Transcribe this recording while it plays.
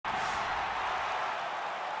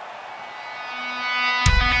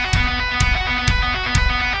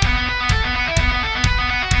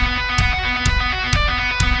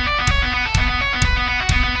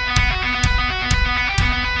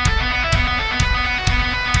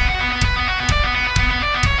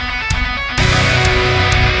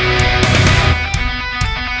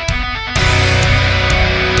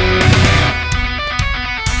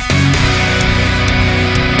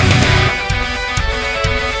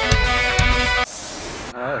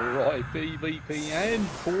BBPN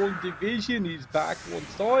Khorne Division is back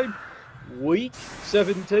once time. Week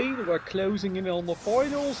 17, we're closing in on the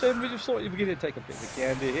finals, and we're just sort of going to take a bit of a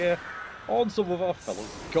gander here on some of our fellow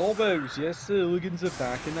Gobbos. Yes, the hooligans are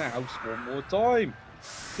back in the house one more time.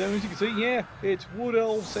 So as you can see here, it's Wood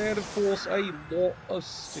Elves and of course a lot of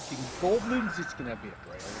sticking goblins. It's going to be a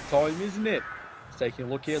great old time, isn't it? Taking a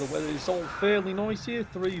look here, the weather is all fairly nice here.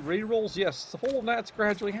 3 rerolls. Yes, the whole of that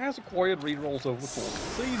gradually has acquired rerolls over the course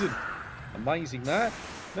of the season. Amazing that.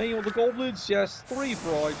 Meanwhile, the goblins, yes, 3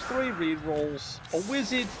 bribes, 3 rerolls, a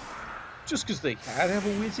wizard, just because they can have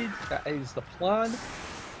a wizard. That is the plan.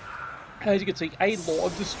 As you can see, a lot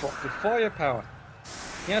of destructive firepower.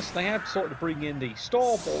 Yes, they have started to bring in the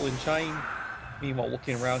star ball and chain. Meanwhile,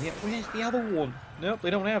 looking around here, where's the other one? Nope,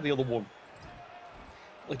 they don't have the other one.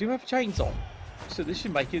 They do have a chainsaw. So this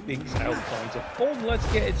should make it things now kinds of fun. Let's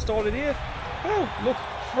get it started here. Oh, look,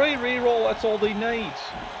 3 reroll, that's all they need.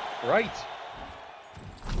 Great.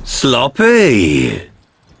 Sloppy.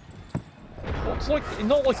 Looks like,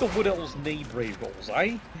 not like the Wood Elves need rerolls,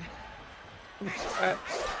 eh? What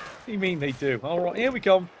do you mean they do? Alright, here we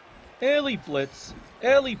come. Early blitz,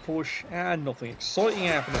 early push, and nothing exciting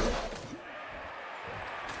happening.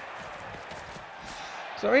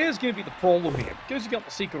 So here's going to be the problem here. Because you got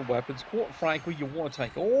the secret weapons, quite frankly, you want to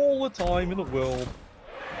take all the time in the world.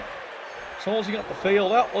 So as you got the feel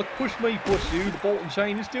that, look, push me, push you. The bolt and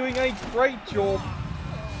chain is doing a great job.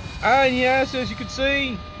 And yes, as you can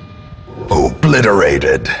see,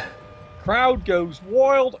 Obliterated. Crowd goes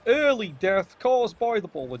wild. Early death caused by the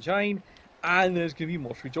ball and chain. And there's going to be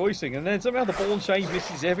much rejoicing. And then somehow the ball and chain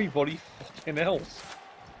misses everybody fucking else.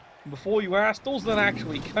 And before you ask, does that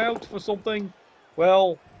actually count for something?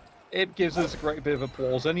 Well, it gives us a great bit of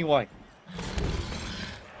applause anyway.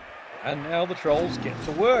 And now the trolls get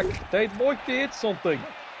to work. They'd like to hit something.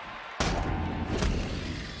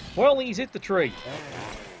 Well, he's hit the tree.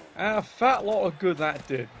 And a fat lot of good that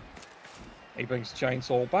did. He brings the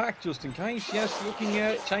chainsaw back just in case. Yes, looking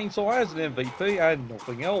at it, chainsaw has an MVP and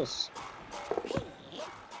nothing else.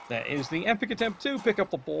 There is the epic attempt to pick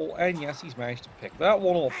up the ball, and yes, he's managed to pick that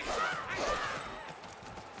one up.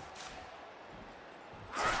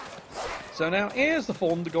 So now here's the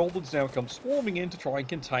fun. The goblins now come swarming in to try and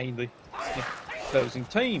contain the opposing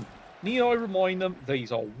team. Need I remind them,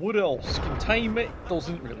 these are Wood Elves. Containment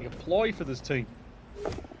doesn't really apply for this team.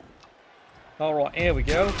 Alright, here we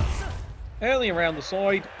go. Early around the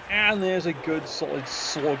side, and there's a good solid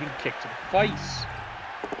slugging kick to the face.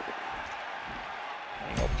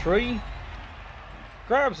 Hang up tree.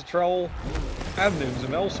 Grabs the troll, and moves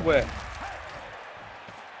him elsewhere.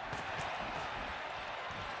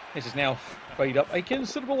 This is now freed up a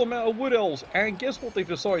considerable amount of Wood Elves, and guess what they've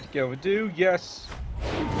decided to go and do? Yes.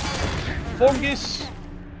 Fungus.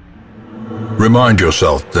 Remind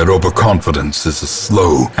yourself that overconfidence is a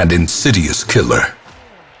slow and insidious killer.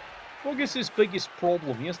 Fungus's biggest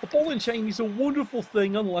problem, yes, the ball and chain is a wonderful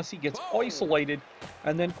thing unless he gets isolated,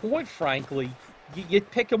 and then quite frankly, you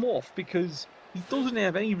pick him off because he doesn't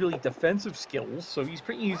have any really defensive skills, so he's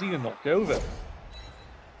pretty easy to knock over.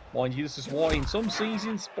 Mind you, this is why in some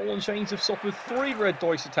seasons, ball and chains have suffered 3 red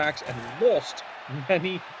dice attacks and lost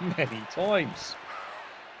many, many times.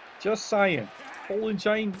 Just saying. Ball and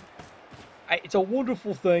chain, it's a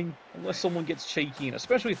wonderful thing, unless someone gets cheeky, and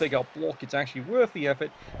especially if they got blocked, it's actually worth the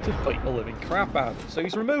effort to beat the living crap out of it. So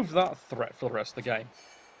he's removed that threat for the rest of the game.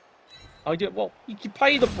 Well, you can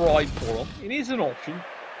pay the bribe for him, it is an option,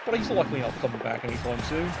 but he's likely not coming back anytime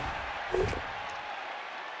soon.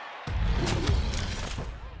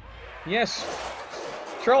 Yes,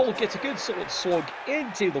 Troll gets a good solid slug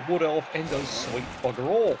into the Wood Elf and does sweet bugger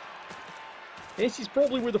all. This is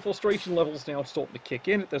probably where the frustration levels now starting to kick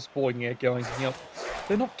in at this point here, going,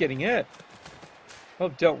 they're not getting hurt. Oh,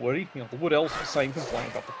 don't worry, the Wood Elves are the same complaint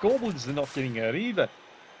about the Goblins, they're not getting hurt either.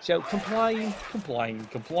 So complain, complain,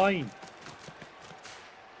 complain.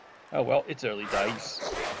 Oh well, it's early days.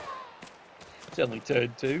 It's only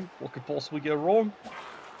turn 2, what could possibly go wrong?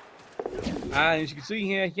 And as you can see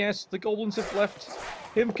here, yes, the goblins have left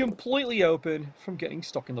him completely open from getting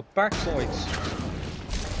stuck in the backsides.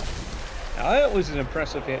 Now that was an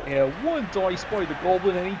impressive hit here. 1 dice by the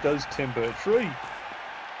goblin and he does timber a tree.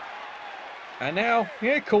 And now,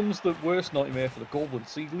 here comes the worst nightmare for the goblins.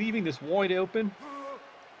 See, leaving this wide open.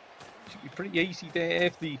 Should be pretty easy there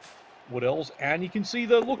if the Wood Elves, and you can see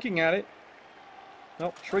they're looking at it.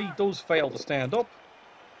 Nope, tree does fail to stand up.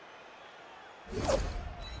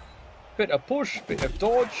 Bit of push, bit of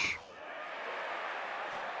dodge.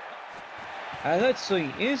 And let's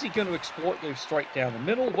see, is he going to exploit, go straight down the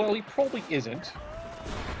middle? Well, he probably isn't.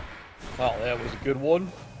 Well, that was a good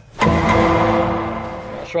one.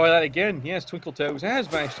 I'll try that again. Yes, Twinkle Toes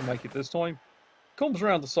has managed to make it this time. Comes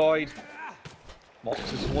around the side.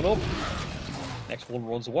 Mops this one up. Next one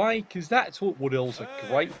runs away, because that's what Wood Elves are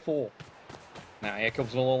great for. Now here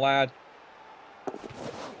comes another lad.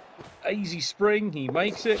 Easy spring, he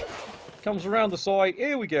makes it. Comes around the side.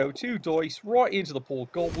 Here we go. 2 dice right into the poor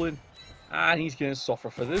goblin. And he's going to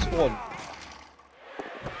suffer for this one.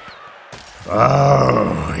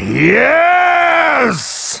 Oh,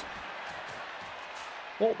 yes!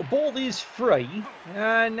 Well, the ball is free,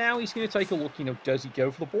 and now he's going to take a look, does he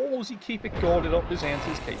go for the ball, or does he keep it guarded up? His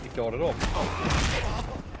answer is keep it guarded up.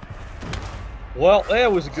 Well,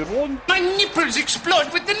 there was a good one. My nipples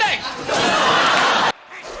explode with delight!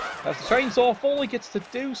 As the chainsaw finally gets to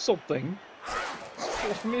do something,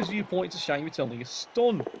 well, from his viewpoint, it's a shame it's only a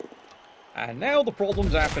stun. And now the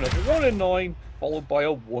problems happen at 1 and 9, followed by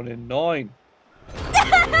a 1 and 9.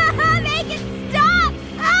 Make it stop!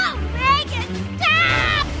 Oh, make it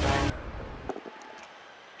stop!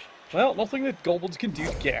 Well, nothing that goblins can do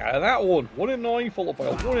to get out of that one. 1 and 9, followed by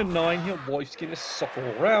a 1 and 9. Your wife's going to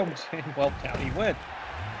sucker around. And, well, down he went.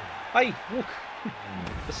 Hey, look.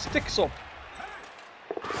 The stick's up.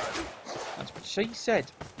 That's what she said.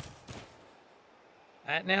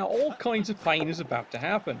 And now all kinds of pain is about to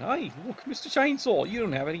happen. Hey, look, Mr. Chainsaw, you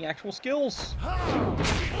don't have any actual skills.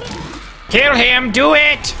 Kill him, do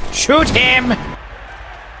it! Shoot him!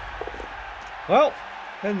 Well,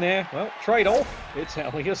 and there, well, trade off. It's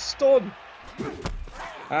only a stun.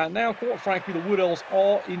 And now, quite frankly, the Wood Elves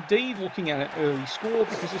are indeed looking at an early score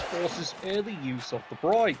because this forces early use of the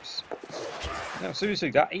bribes. Now,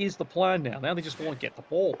 seriously, that is the plan now. Now they just want to get the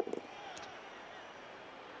ball.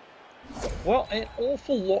 Well, an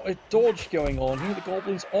awful lot of dodge going on here. The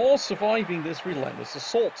goblins are surviving this relentless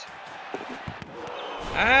assault.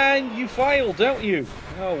 And you fail, don't you?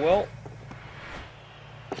 Oh, well.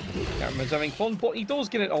 Cameron's having fun, but he does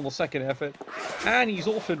get it on the second effort. And he's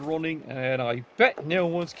off and running, and I bet no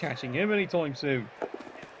one's catching him anytime soon.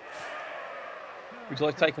 Would you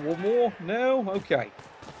like to take one more? No? Okay.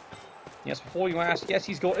 Yes, before you ask, yes,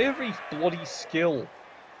 he's got every bloody skill.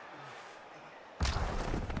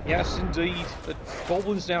 Yes, indeed. The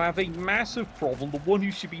goblins now have a massive problem. The one who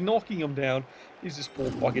should be knocking them down is this poor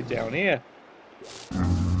bugger down here.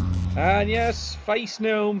 And yes, Face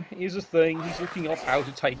Gnome is a thing. He's looking up how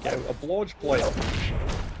to take out a Blodge player.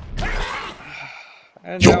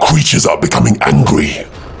 And your creatures are becoming angry.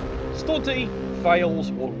 Stunty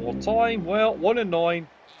fails one more time. Well, 1 and 9.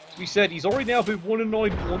 We said he's already now been 1 and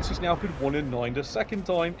 9 once. He's now been 1 and 9 the second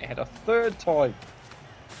time and a third time.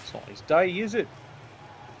 It's not his day, is it?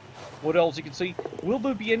 What else you can see? Will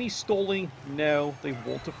there be any stalling? No, they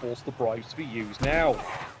want to force the bribes to be used now.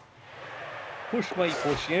 Push me,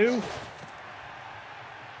 push you.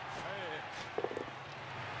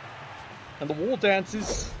 And the war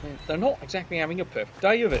dances, they're not exactly having a perfect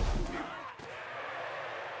day of it.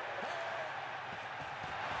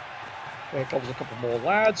 There comes a couple more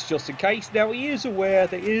lads, just in case. Now he is aware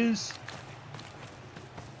there is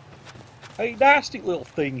a nasty little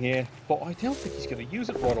thing here, but I don't think he's going to use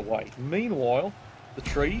it right away. Meanwhile, the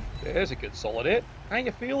tree, there's a good solid hit. How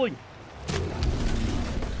you feeling?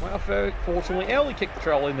 Well, fortunately, Ellie kicked the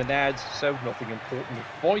trail in the nads, so nothing important.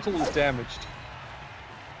 Vital is damaged.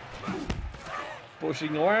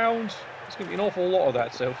 Pushing around. There's going to be an awful lot of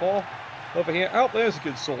that so far. Over here, oh, there's a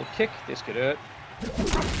good solid kick. This could hurt.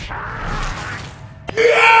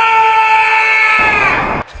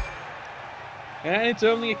 And it's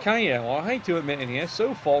only a KO. I hate to admit it here.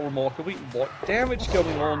 So far, remarkably, what damage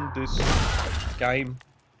going on this game.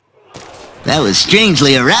 That was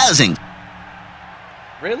strangely arousing.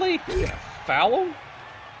 Really? You're gonna foul him? What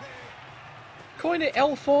kind of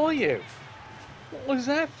elf are you? What was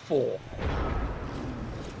that for?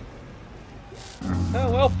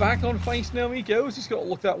 Oh well, back on Face Gnome he goes. He's got to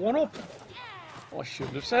look that one up. I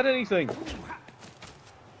shouldn't have said anything.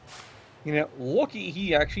 You know, lucky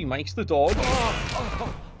he actually makes the dodge.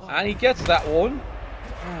 And he gets that one.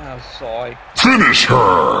 Oh, sigh. Finish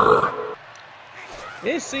her!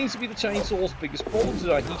 This seems to be the Chainsaw's biggest problem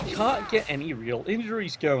today. He can't get any real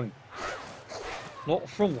injuries going. Not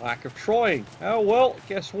from lack of trying. Oh well,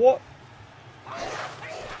 guess what?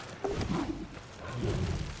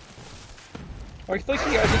 I think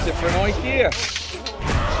he has a different idea.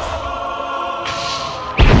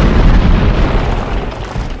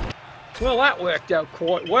 Well, that worked out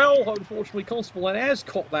quite well. Unfortunately, Constable Ed has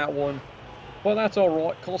caught that one. But that's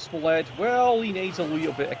alright, Constable Ed. Well, he needs a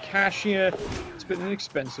little bit of cash here. It's been an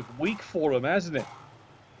expensive week for him, hasn't it?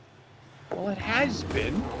 Well, it has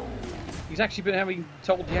been. He's actually been having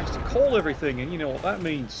told he has to call everything, and you know what that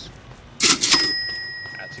means.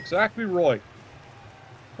 That's exactly right.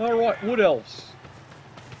 Alright, Wood Elves.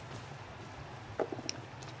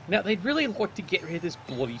 Now, they'd really like to get rid of this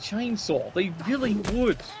bloody chainsaw. They really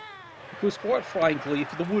would. Because, quite frankly,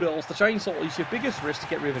 for the Wood Elves, the chainsaw is your biggest risk to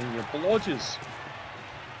get rid of any of your blodgers.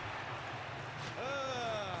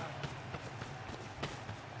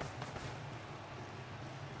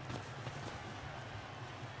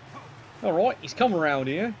 Alright, he's come around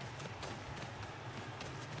here.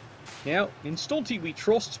 Now, in Stunty we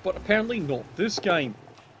trust, but apparently not this game.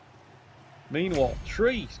 Meanwhile,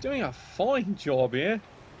 Tree's doing a fine job here.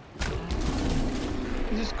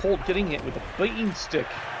 This is called getting hit with a beating stick.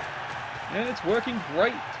 And it's working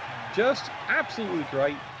great. Just absolutely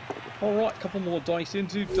great. Alright, couple more dice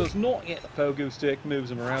into. Does not get the pogo stick.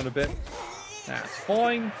 Moves him around a bit. That's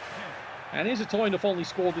fine. And here's a time to finally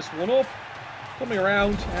score this one up. Coming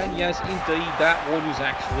around, and yes, indeed, that one is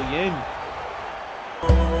actually in.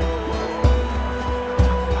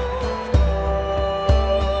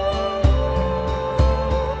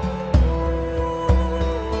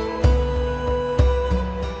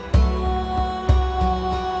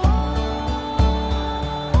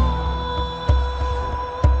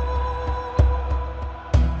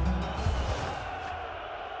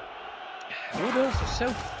 Wood Elves are so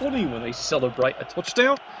funny when they celebrate a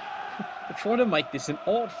touchdown. They're trying to make this an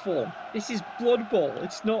art form. This is Blood Bowl.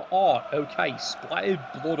 It's not art. Okay, splattered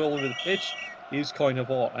blood all over the pitch is kind of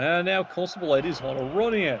art. And now Constable Ed is on a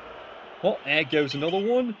run here. Well, there goes another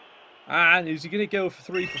one. And is he going to go for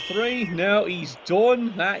 3 for 3? No, he's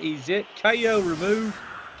done. That is it. KO removed.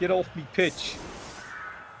 Get off me pitch.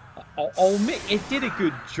 I'll admit, it did a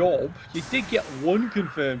good job. You did get one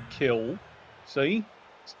confirmed kill. See?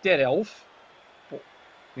 It's dead elf.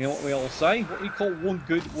 You know what we all say? What we call one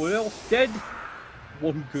good Wood Elf dead,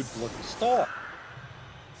 one good bloody start.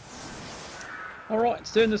 Alright,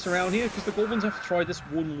 let's turn this around here because the Goblins have to try this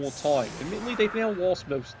one more time. Admittedly, they've now lost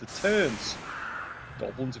most of the turns.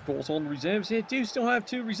 Goblins, of course, on reserves here do still have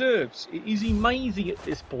 2 reserves. It is amazing at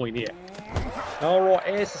this point here. Alright,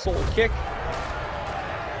 here's the sort of kick.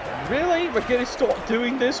 Really? We're going to start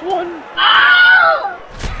doing this one?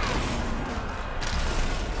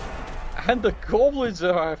 And the Goblins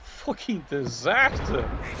are a fucking disaster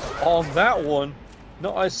on that one.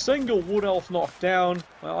 Not a single Wood Elf knocked down.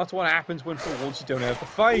 Well, that's what happens when for once you don't have the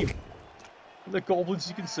fame. And the Goblins,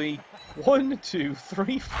 you can see, 1, 2,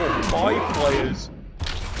 3, 4, 5 players.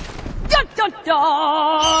 Dun, dun,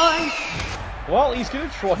 dun. Well, he's going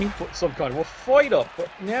to try and put some kind of a fight up, but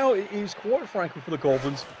now it is quite frankly for the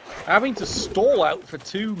Goblins having to stall out for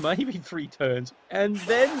 2, maybe 3 turns, and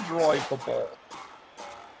then drive the ball.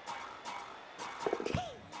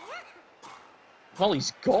 Well,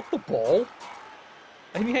 he's got the ball.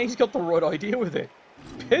 And yeah, he's got the right idea with it.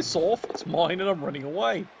 Piss off, it's mine and I'm running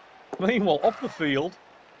away. Meanwhile, up the field.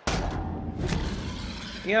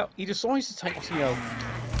 Yeah, he decides to take, you know,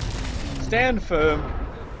 stand firm,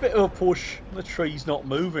 bit of a push, and the tree's not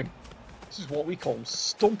moving. This is what we call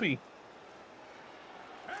stumpy.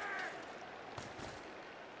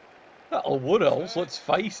 That'll Wood Elves, let's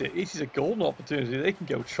face it, this is a golden opportunity. They can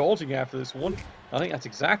go charging after this one. I think that's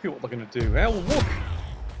exactly what they're going to do. Now look!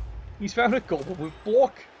 He's found a Goblin with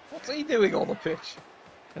block. What's he doing on the pitch?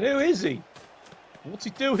 And who is he? What's he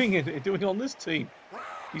doing on this team?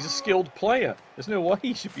 He's a skilled player. There's no way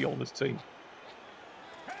he should be on this team.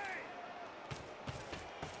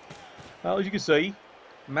 Well, as you can see,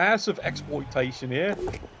 massive exploitation here.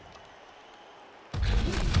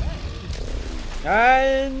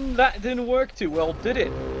 And that didn't work too well, did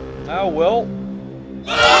it? Oh well.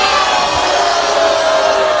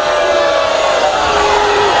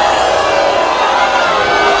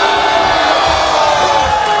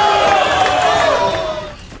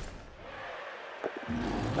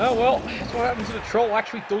 Oh well, that's what happens to the troll.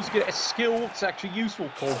 Actually does get a skill that's actually useful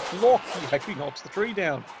called block. He actually knocks the tree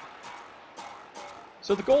down.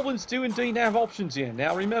 So the Goblins do indeed have options here.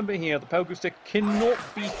 Now remember here, the pogo stick cannot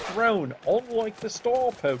be thrown. Unlike the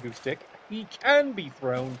star pogo stick, he can be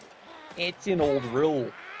thrown. It's an old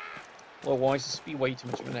rule. Otherwise this would be way too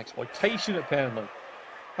much of an exploitation apparently.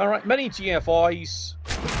 Alright, many GFIs.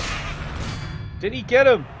 Did he get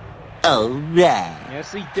him? Oh, right.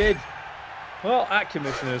 Yes he did. Well, that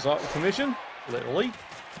Commissioner's out of commission, literally.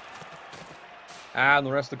 And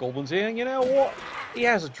the rest of the Goblins here, you know what? He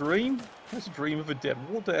has a dream. He has a dream of a dead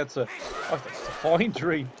wood. I think it's a fine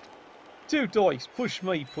dream. 2 dice. Push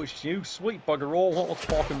me, push you. Sweet bugger all. Not what's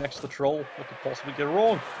parking next to the troll. What could possibly go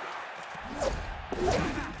wrong?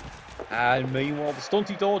 And meanwhile, the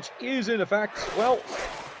stunty dodge is in effect. Well,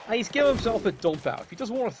 he's given himself a dump out. If he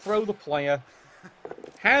doesn't want to throw the player,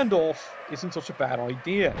 handoff isn't such a bad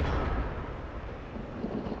idea.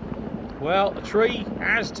 Well, the tree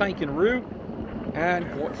has taken root, and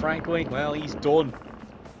quite frankly, well, he's done.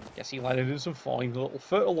 Guess he landed in some fine little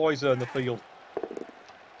fertilizer in the field.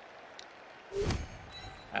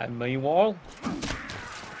 And meanwhile,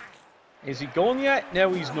 is he gone yet?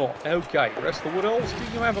 No, he's not. Okay, rest of the Wood Elves, do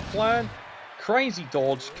you have a plan? Crazy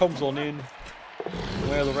dodge comes on in.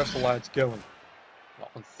 Where are the rest of the lads going?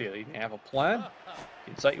 Well, in theory, they have a plan.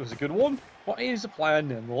 Didn't say it was a good one, but it is a plan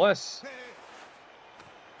nonetheless.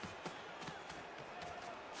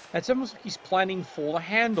 It's almost like he's planning for the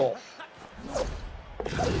handoff.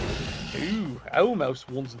 Ooh, almost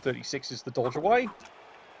 1s and 36s the dodge away.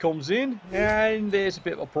 Comes in, and there's a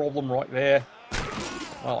bit of a problem right there.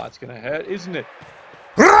 Well, that's going to hurt, isn't it?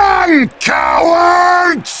 Run,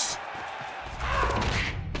 cowards!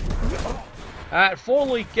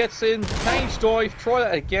 Finally gets in, cage dive, try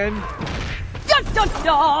that again. Dun, dun,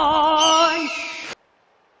 dun.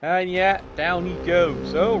 And yeah, down he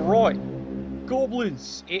goes. Alright,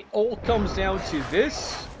 Goblins, it all comes down to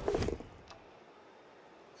this.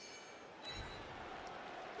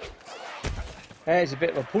 There's a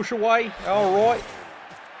bit of a push away. Alright.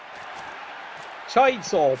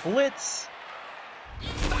 Chainsaw Blitz.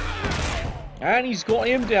 And he's got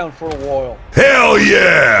him down for a while. Hell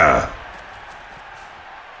yeah!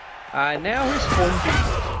 And now his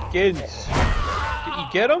fun begins. Did you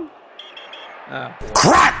get him? Oh,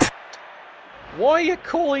 Crap! why are you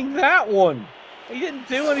calling that one? He didn't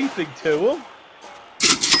do anything to him.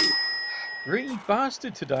 Greedy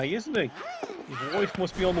bastard today, isn't he? His wife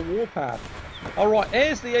must be on the warpath. Alright,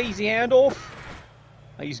 there's the easy handoff.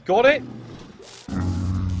 He's got it.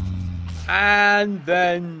 And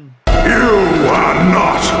then... You are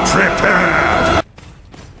not prepared!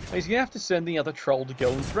 he's going to have to send the other troll to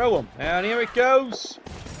go and throw him. And here it goes.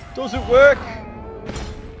 Does it work?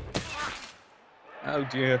 Oh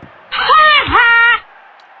dear.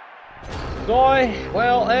 Die.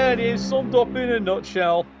 Well, there it is, summed up in a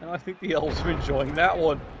nutshell. And I think the elves are enjoying that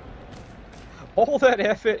one. All that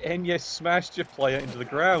effort and you smashed your player into the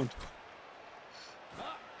ground.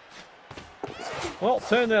 Well,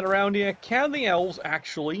 turn that around here. Can the elves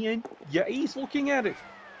actually... and yeah, he's looking at it.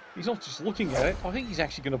 He's not just looking at it. I think he's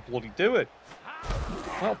actually going to bloody do it.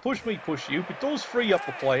 Well, push me, push you. But it does free up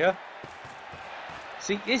the player.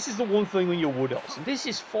 See, this is the one thing when you're Wood Elves. And this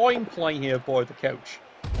is fine play here by the coach.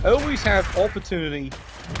 Always have opportunity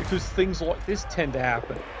because things like this tend to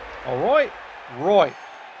happen. Alright? Right.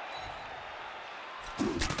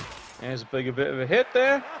 There's a bit of a hit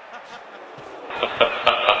there.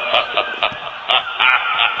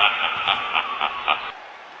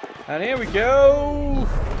 And here we go.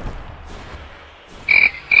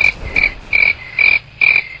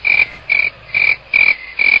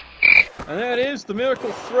 And there it is, the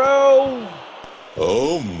miracle throw.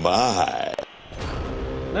 Oh my.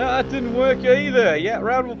 No, that didn't work either. Yeah,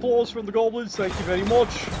 round of applause from the Goblins. Thank you very much.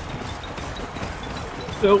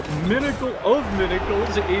 So, miracle of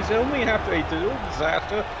miracles is only after a total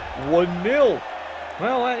disaster 1-0.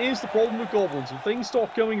 Well, that is the problem with Goblins. When things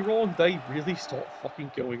start going wrong, they really start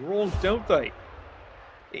fucking going wrong, don't they?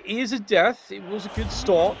 It is a death. It was a good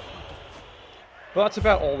start. But that's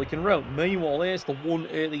about all they can run. Meanwhile, there's the one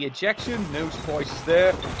early ejection. No surprises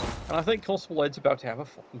there. And I think Constable Ed's about to have a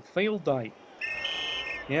fucking field day.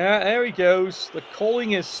 Yeah, there he goes. The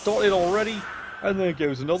calling has started already. And there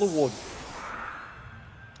goes another one.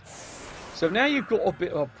 So now you've got a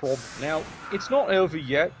bit of a problem. Now, it's not over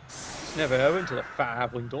yet. It's never over until the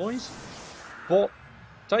fat halfling dies. But,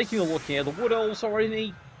 taking a look here, the Wood Elves are in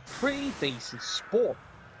a pretty decent spot.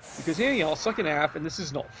 Because here you are, second half, and this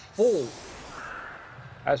is not full.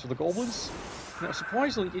 As for the Goblins, now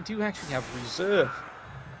surprisingly, they do actually have reserve.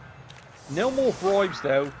 No more bribes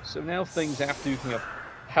though, so now things have to kind of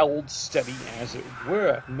held steady as it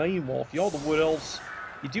were. Meanwhile, if you're the Wood Elves,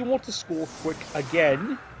 you do want to score quick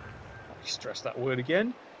again. I stress that word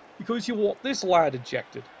again, because you want this lad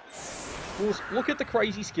ejected. Of course, look at the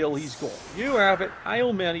crazy skill he's got. You have it,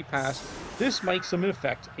 Hail Mary pass. This makes him in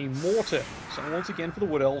effect a mortar. So once again for the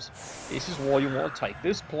Wood Elves, this is why you want to take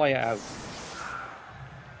this player out.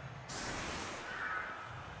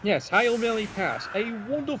 Yes, Hail Mary pass, a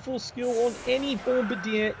wonderful skill on any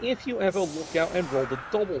bombardier if you ever look out and roll the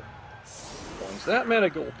double. Why is that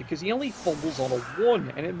medical? Because he only fumbles on a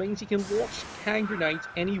 1, and it means he can launch hand grenades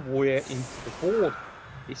anywhere into the board.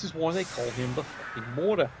 This is why they call him the fucking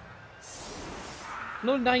mortar.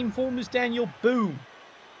 Another name for him is Daniel Boom.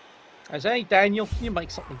 As hey Daniel, can you make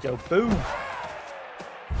something go boom?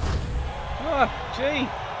 Ah, gee,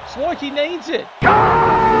 it's like he needs it.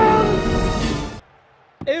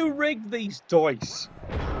 Who rigged these dice?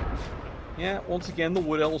 Yeah, once again the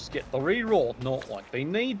Wood Elves get the reroll, not like they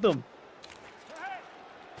need them.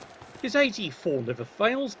 His AG4 never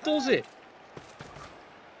fails, does it?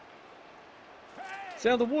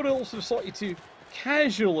 So the Wood Elves have decided to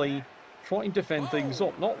casually try and defend things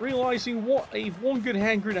up, not realising what a one good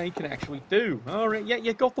hand grenade can actually do. Alright, yeah,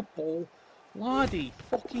 you got the ball. Bloody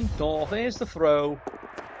fucking door. There's the throw.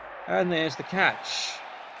 And there's the catch.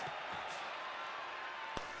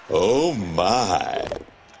 Oh my.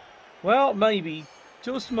 Well, maybe,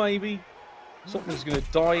 just maybe, something's going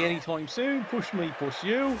to die anytime soon. Push me, push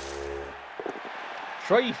you.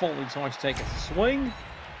 Trey finally tries to take a swing.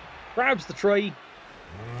 Grabs the tray.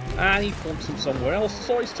 And he plumps him somewhere else.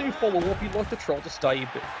 Decides to follow up. He'd like to try to stay a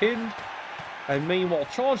bit pinned. And meanwhile,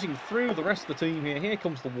 charging through the rest of the team here. Here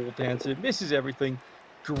comes the wall dancer. Misses everything.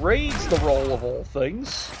 Grades the roll of all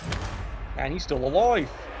things. And he's still alive.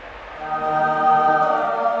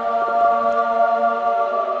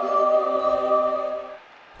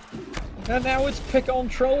 And now it's pick on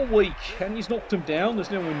troll week. And he's knocked him down.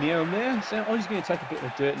 There's no one near him there. So he's going to take a bit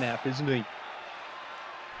of a dirt nap, isn't he?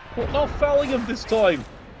 But not fouling him this time.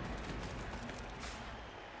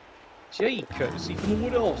 Gee, courtesy from the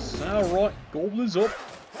Wood Elves. Alright, Goblins up.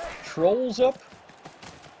 Trolls up.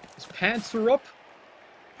 His pants are up.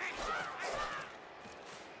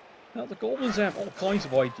 Now the Goblins have all kinds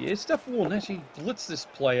of ideas. Step one, actually blitz this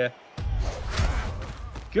player.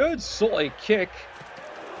 Good solid kick.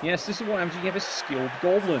 Yes, this is what happens when you have a skilled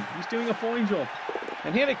Goblin. He's doing a fine job.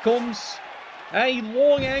 And here it comes. A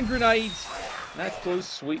long hand grenade. That does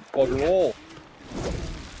sweet bugger all.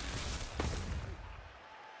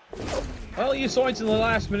 Well, he decides in the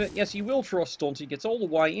last minute, yes, he will trust Stunt. He gets all the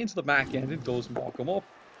way into the back end and does mark him up.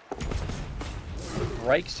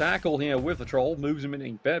 Breaks tackle here with the troll, moves him in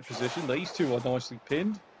a better position. These two are nicely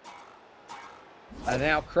pinned. And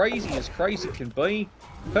now, crazy as crazy can be,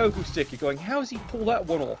 Pogo Stick, you're going, how does he pull that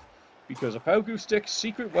one off? Because a Pogo Stick's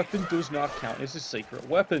secret weapon does not count as a secret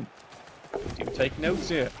weapon. Do take notes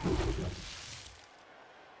here.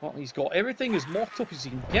 Well, he's got everything as mocked up as he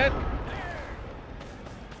can get.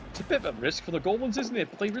 It's a bit of a risk for the Goblins, isn't it?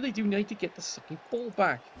 But they really do need to get the second ball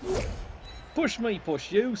back. Push me,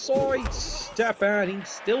 push you. Side step out. He's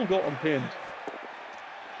still got him pinned.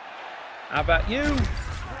 How about you?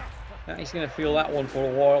 Now he's going to feel that one for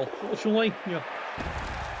a while. Fortunately, yeah.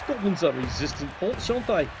 Goblins are resistant punch, aren't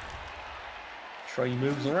they? Trey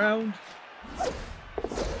moves around.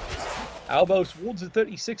 Almost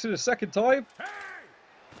 136 in a second time.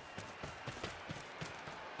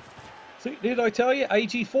 See, did I tell you,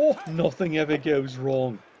 AG4, nothing ever goes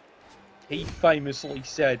wrong. He famously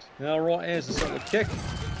said. Alright, here's a solid kick.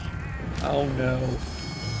 Oh no.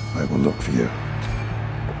 I will look for you.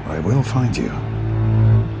 I will find you.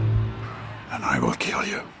 And I will kill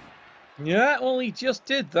you. Yeah, well, he just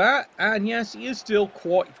did that. And yes, he is still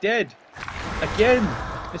quite dead. Again,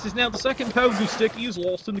 this is now the second Pogo Stick he's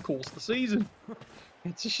lost in the course of the season.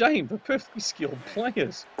 It's a shame, they're perfectly skilled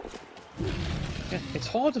players. It's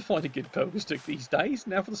hard to find a good Pogo Stick these days.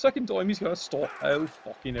 Now for the second time he's going to start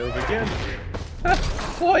fucking over again.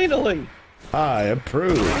 Finally! I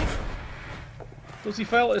approve. Does he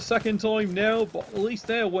fail it a second time? No, but at least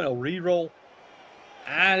there went a reroll.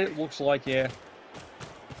 And it looks like, yeah,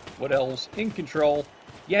 Wood Elves in control.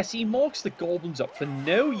 Yes, he marks the Goblins up for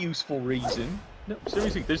no useful reason. No,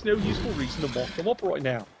 seriously, there's no useful reason to mark them up right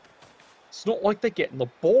now. It's not like they're getting the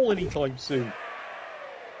ball anytime soon.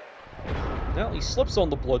 Now he slips on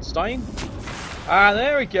the bloodstain. Ah,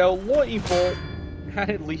 there we go. Lightning bolt. And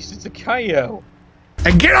at least it's a KO.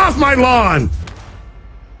 And get off my lawn!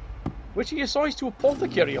 Which he assigns to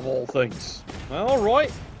Apothecary of all things. Well,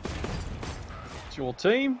 alright. It's your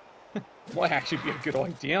team. Might actually be a good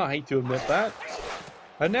idea. I hate to admit that.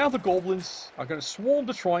 And now the Goblins are going to swarm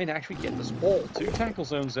to try and actually get this ball. 2 tackle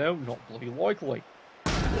zones out. Not bloody likely.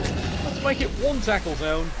 Let's make it 1 tackle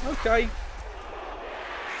zone. Okay.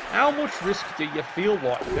 How much risk do you feel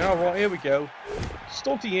like? Alright, here we go.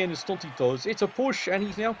 Stunty in as Stunty does. It's a push, and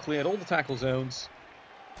he's now cleared all the tackle zones.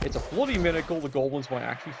 It's a bloody miracle the Goblins might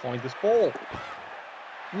actually find this ball.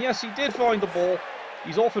 And yes, he did find the ball.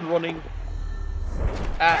 He's off and running.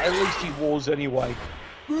 At least he was anyway.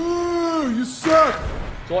 Ooh, you suck!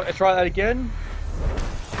 So I try that again.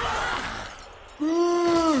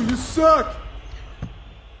 Ooh, you suck!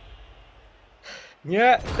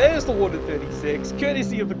 Yeah, there's the 136,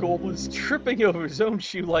 courtesy of the Goblins, tripping over his own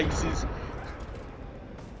shoelaces. Of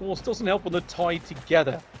course, doesn't help when they're tied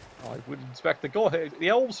together. I would expect the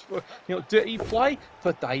Elves for, dirty play,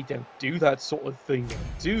 but they don't do that sort of thing,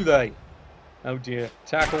 do they? Oh dear,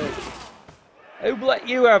 tackle. Who let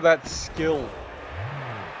you have that skill?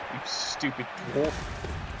 You stupid dwarf.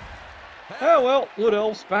 Oh well, Wood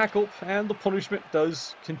Elves back up and the punishment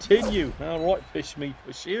does continue. Alright, fish me,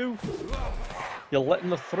 push you. You're letting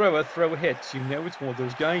the thrower throw hits. You know it's one of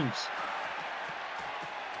those games.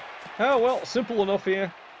 Oh well, simple enough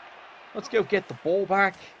here. Let's go get the ball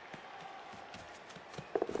back.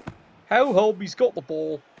 Ho, he's got the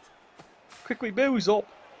ball. Quickly moves up.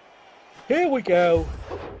 Here we go.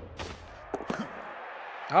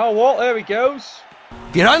 Oh well, there he goes.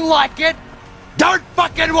 If you don't like it, don't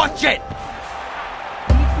fucking watch it!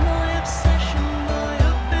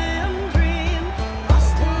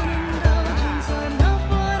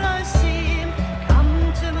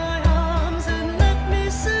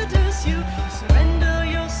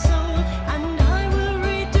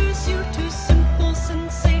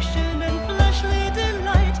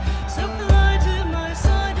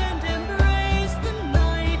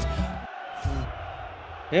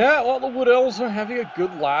 Yeah, well, the Wood Elves are having a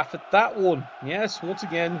good laugh at that one. Yes, once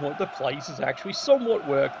again, one of the plays has actually somewhat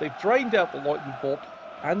worked. They've drained out the lightning bolt,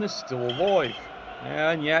 and they're still alive.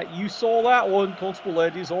 And yeah, you saw that one. Constable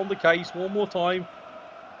Ed is on the case one more time.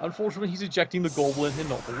 Unfortunately, he's ejecting the Goblin and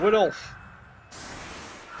not the Wood Elf.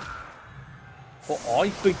 But I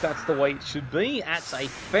think that's the way it should be. That's a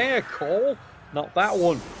fair call. Not that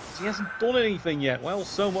one. He hasn't done anything yet. Well,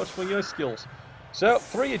 so much for your skills. So,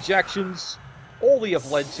 3 ejections. All they have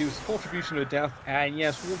led to is a contribution to death, and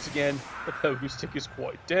yes, once again, the pogo stick is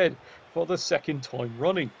quite dead for the 2nd time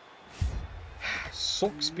running.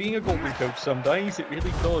 Sucks being a Goblin coach some days, it really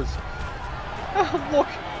does. Oh, look,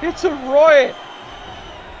 it's a riot!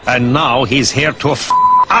 And now he's here to f***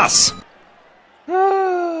 us!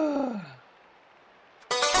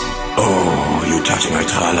 Oh, you touch my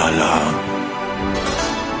tra-la-la.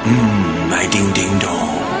 My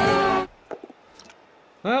ding-ding-dong.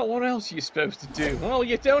 Well, what else are you supposed to do? Well,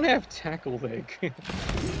 you don't have tackle there.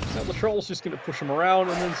 So the troll's just going to push him around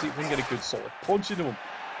and then see if we can get a good solid punch into him.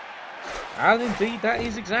 And indeed, that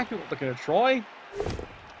is exactly what they're going to try.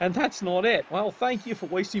 And that's not it. Well, thank you for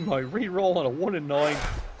wasting my reroll on a 1 and 9.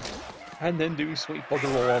 And then doing sweet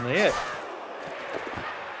bugger roll on the hit.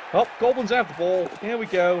 Oh, Goblins have the ball. Here we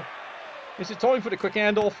go. Is it time for the quick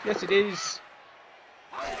handoff? Yes, it is.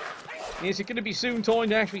 Is it going to be soon time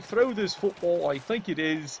to actually throw this football? I think it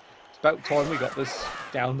is. It's about time we got this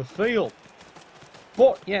down the field.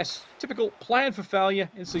 But, yes, typical plan for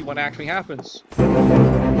failure and see what actually happens.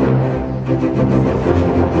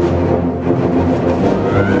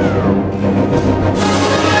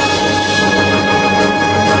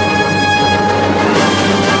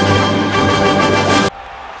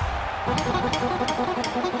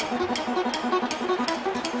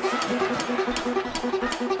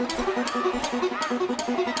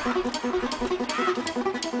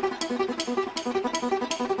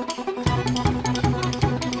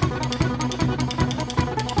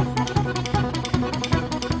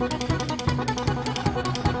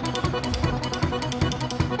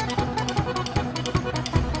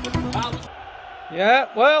 Yeah,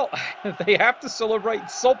 well, they have to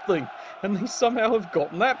celebrate something, and they somehow have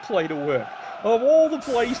gotten that play to work. Of all the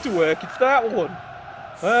plays to work, it's that one.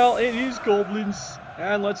 Well, it is Goblins,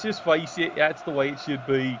 and let's just face it, that's the way it should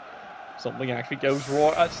be. Something actually goes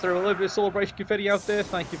wrong. Let's throw a little bit of celebration confetti out there,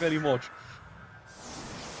 thank you very much.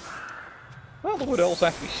 Well, the Wood Elves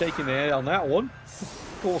actually shaking their head on that one.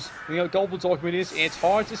 Of course, you know, Goblins' argument is, it's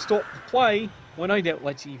hard to stop the play when I don't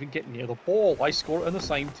let you even get near the ball. I score it on the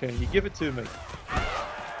same turn you give it to me.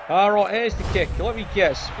 Alright, here's the kick. Let me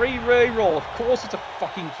guess. Free reroll. Of course it's a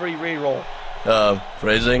fucking free reroll.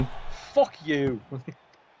 Phrasing? Fuck you.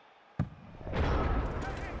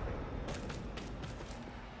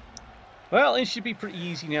 Well, it should be pretty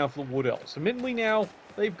easy now for the Wood Elves. Admittedly now,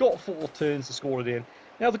 they've got 4 turns to score it in.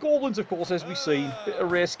 Now the Goblins, of course, as we've seen, bit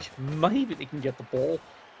of risk. Maybe they can get the ball,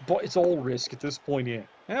 but it's all risk at this point here.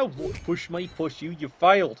 Now look, push me, push you, you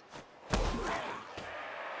failed.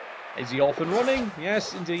 Is he off and running?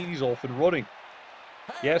 Yes, indeed, he's off and running.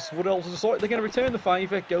 Yes, Wood Elves decide they're going to return the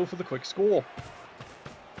favour, go for the quick score.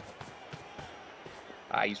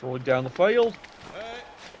 He's rolling down the field.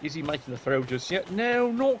 Is he making the throw just yet?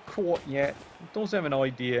 No, not quite yet. He does have an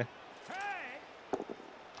idea.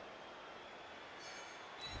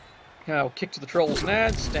 Now, kick to the Troll's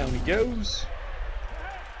nads. Down he goes.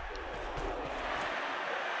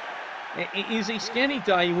 It is a skinny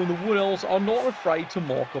day when the Wood Elves are not afraid to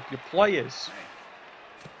mark up your players.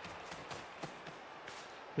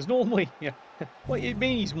 Because normally, yeah, what do you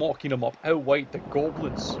mean he's marking them up? Oh wait, the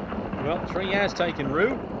Goblins. Well, 3 has taken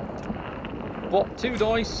root. But 2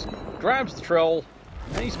 dice, grabs the Troll,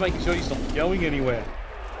 and he's making sure he's not going anywhere.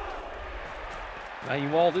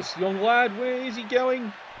 Meanwhile, this young lad, where is he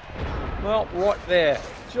going? Well, right there.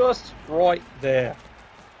 Just right there.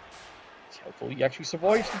 Hopefully he actually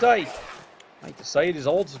survives today. I hate to say it, his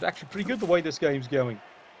odds are actually pretty good the way this game's going.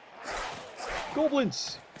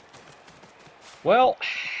 Goblins. Well,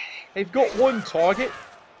 they've got one target.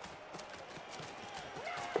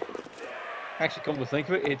 Actually, come to think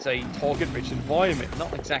of it, it's a target-rich environment.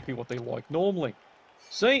 Not exactly what they like normally.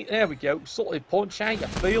 See, there we go. Solid punch. How you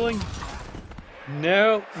feeling?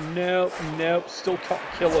 No, no, no. Still can't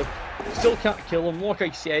kill him. Still can't kill him. Like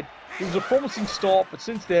I said, it was a promising start, but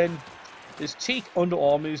since then, his teak under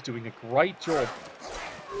armor is doing a great job.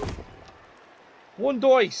 One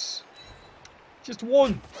dice. Just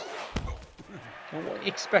one. And what do you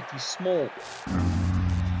expect? He's small.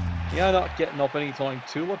 You're not getting up anytime,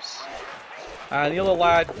 tulips. And the other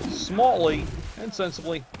lad, smartly and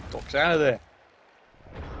sensibly, ducks out of there.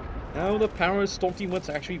 Now the power of stunting what's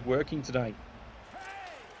actually working today.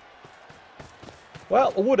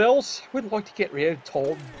 Well, the Wood Elves would like to get rid of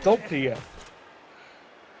Tom Dunk here.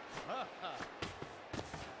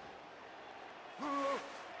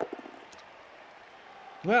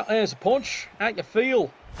 Well, there's a punch. How you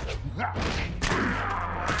feel?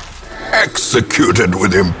 Executed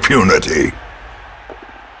with impunity.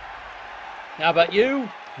 How about you?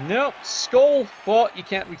 Nope, skull, but you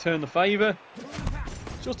can't return the favour.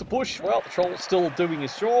 Just a push. Well, the troll's still doing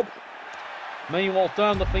his job. Meanwhile,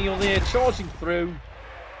 down the field there, charging through.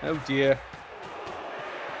 Oh dear.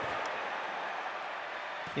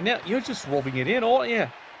 You know, you're just rubbing it in, aren't you?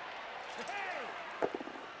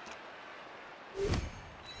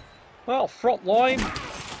 Well, front line.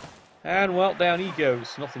 And, well, down he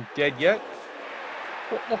goes. Nothing dead yet.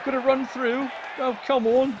 What, not going to run through? Oh, come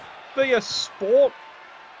on. Be a sport.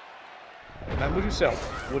 Remember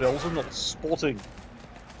yourself. Wood Elves are not spotting.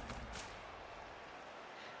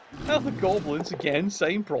 Now the Goblins, again,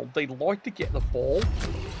 same problem. They like to get the ball.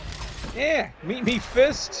 Yeah, meet me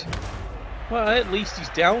fist. Well, at least he's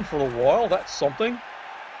down for a while. That's something.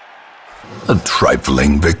 A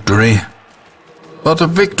trifling victory. But a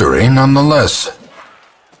victory nonetheless.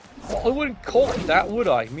 Well, I wouldn't call it that, would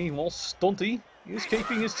I? Meanwhile, Stunty is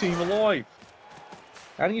keeping his team alive.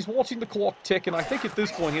 And he's watching the clock tick, and I think at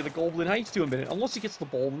this point here, the Goblin hates to admit it. Unless he gets the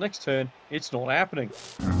ball the next turn, it's not happening.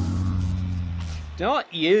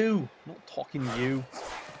 Not you. Not talking to you.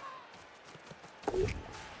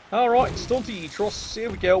 Alright, Stunty he trusts.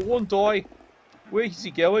 Here we go. One die. Where is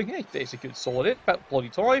he going? Hey, there's a good solid hit. About bloody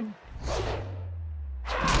time.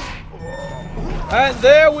 And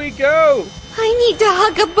there we go. I need to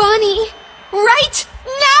hug a bunny. Right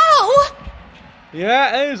now!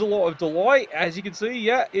 Yeah, there's a lot of delight. As you can see,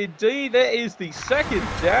 yeah, indeed, there is the second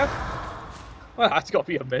death. Well, that's got to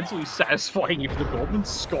be immensely satisfying if the Goblins.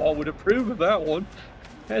 Skarr would approve of that one.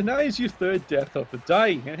 And that is your third death of the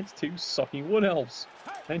day. And it's two sucking Wood Elves.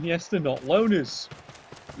 And yes, they're not loners.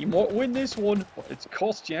 You might win this one, but it's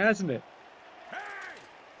cost you, hasn't it?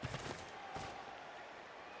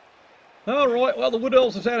 Alright, well, the Wood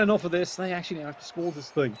Elves have had enough of this. They actually have to score this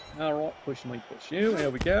thing. Alright, push me, push you.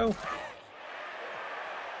 There we go.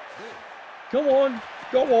 Come on,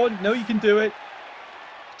 go on. No, you can do it.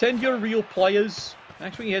 Pretend you're real players.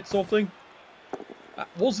 Actually hit something. That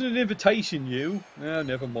wasn't an invitation, you. Oh,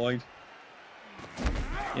 never mind.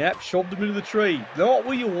 Yep, shoved them into the tree. Not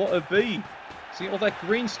where you want to be. See all that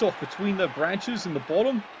green stuff between the branches and the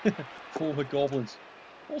bottom? Former Goblins.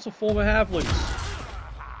 Also former Halflings.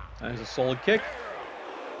 There's a solid kick.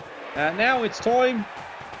 And now it's time.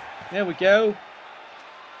 There we go. What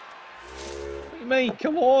do you mean?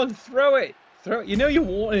 Come on, throw it. Throw it. You know you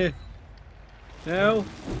want it. No.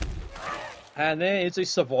 And there is a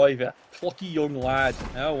survivor. Plucky young lad.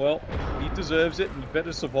 Oh well, he deserves it and he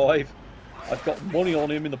better survive. I've got money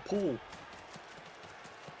on him in the pool.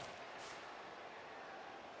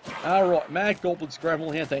 Alright, Mad Goblin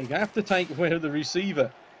scramble here. They have to take away the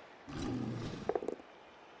receiver.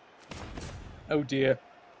 Oh dear.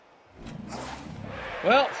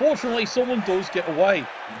 Well, fortunately someone does get away.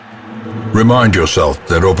 Remind yourself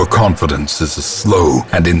that overconfidence is a slow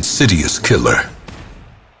and insidious killer.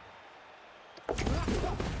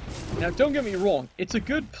 Now, don't get me wrong, it's a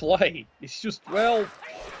good play. It's just, well,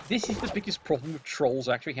 this is the biggest problem with trolls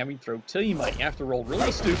actually having throw teammate. You have to roll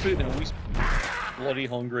really stupid and always bloody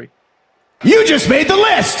hungry. You just made the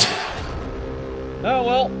list! Oh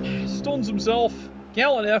well, stuns himself.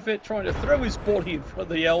 Gallant effort trying to throw his body in front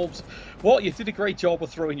of the elves. Well, you did a great job of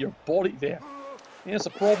throwing your body there. Here's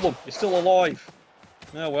the problem, you're still alive.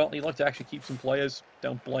 Oh well, he'd like to actually keep some players.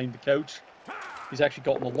 Don't blame the coach. He's actually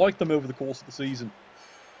gotten to like them over the course of the season.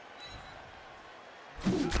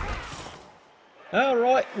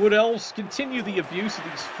 Alright, Wood Elves, continue the abuse of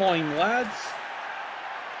these fine lads.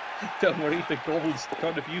 Don't worry, the Goblins are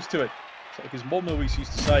kind of used to it. It's like his mum always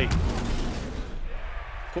used to say,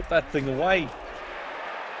 put that thing away.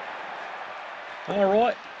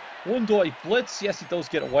 Alright, one die blitz. Yes, he does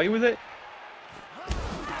get away with it.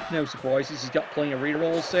 No surprises, he's got plenty of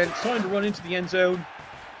rerolls then. It's time to run into the end zone.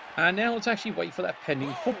 And now let's actually wait for that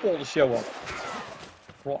pending football to show up.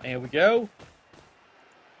 Right, here we go.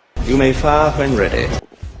 You may fire when ready.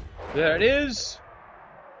 There it is.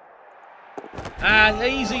 And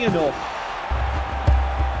easy enough.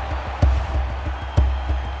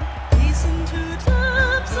 Listen to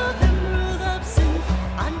taps of emerald absinthe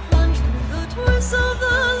and plunge through the twists of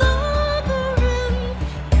the labyrinth.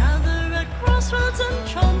 Gather at crossroads and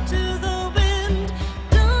chant to the wind.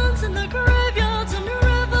 Dance in the graveyards and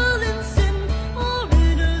revel in sin. Our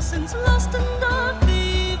innocence lost and our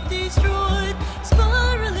faith destroyed.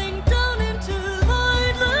 Spiraling down into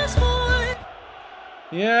lightless void.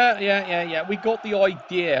 Yeah. We got the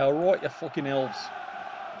idea, alright, you fucking elves.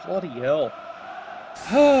 Bloody hell.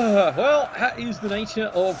 Well, that is the nature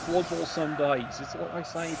of Blood Bowl Sundays. It's like I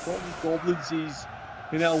say, problem with Goblins is,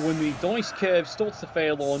 you know, when the dice curve starts to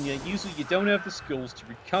fail on you, usually you don't have the skills to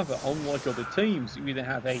recover, unlike other teams. You either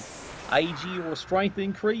have a AG or a strength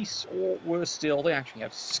increase, or worse still, they actually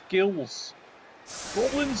have skills.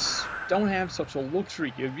 Goblins don't have such a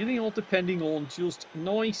luxury. You're really all depending on just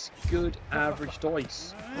nice, good, average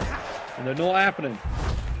dice. And they're not happening.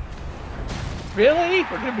 Really?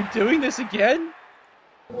 We're going to be doing this again?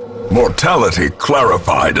 Mortality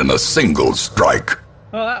clarified in a single strike.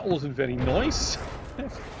 Oh, that wasn't very nice.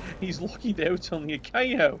 He's lucky there it's only a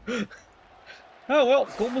KO. Oh well,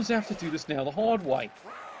 Goblins have to do this now the hard way.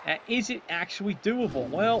 Is it actually doable?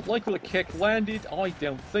 Well, like where the kick landed, I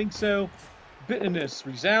don't think so. Bitterness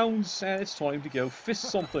resounds, and it's time to go fist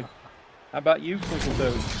something. How about you, Twinkle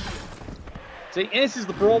Toes? See, this is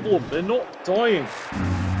the problem. They're not dying.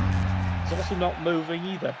 It's also not moving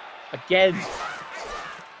either. Again.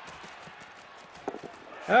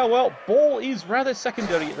 Oh well, ball is rather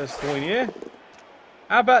secondary at this point here.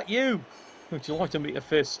 How about you? Would you like to meet a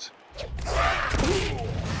fist?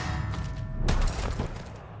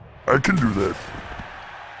 I can do that.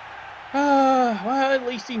 Well, at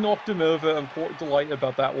least he knocked him over. I'm quite delighted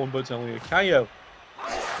about that one, but it's only a KO.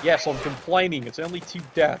 Yes, I'm complaining. It's only 2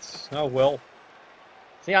 deaths. Oh well.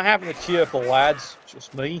 See, I happen to cheer for lads.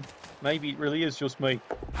 Just me. Maybe it really is just me.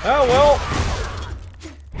 Oh well.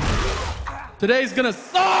 Today's gonna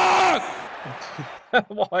suck!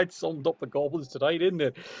 Well, it summed up the Goblins today, didn't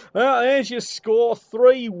it? Well, there's your score,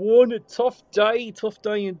 3-1. A tough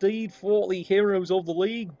day indeed for the heroes of the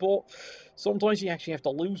league, but sometimes you actually have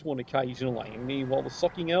to lose one occasionally. Meanwhile, the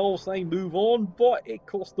sucking elves, they move on, but it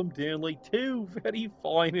cost them dearly 2 very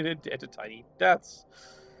fine and entertaining deaths.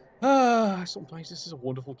 Sometimes this is a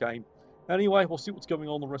wonderful game. Anyway, we'll see what's going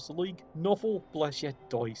on in the rest of the league. Nuffle, bless your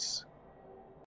dice.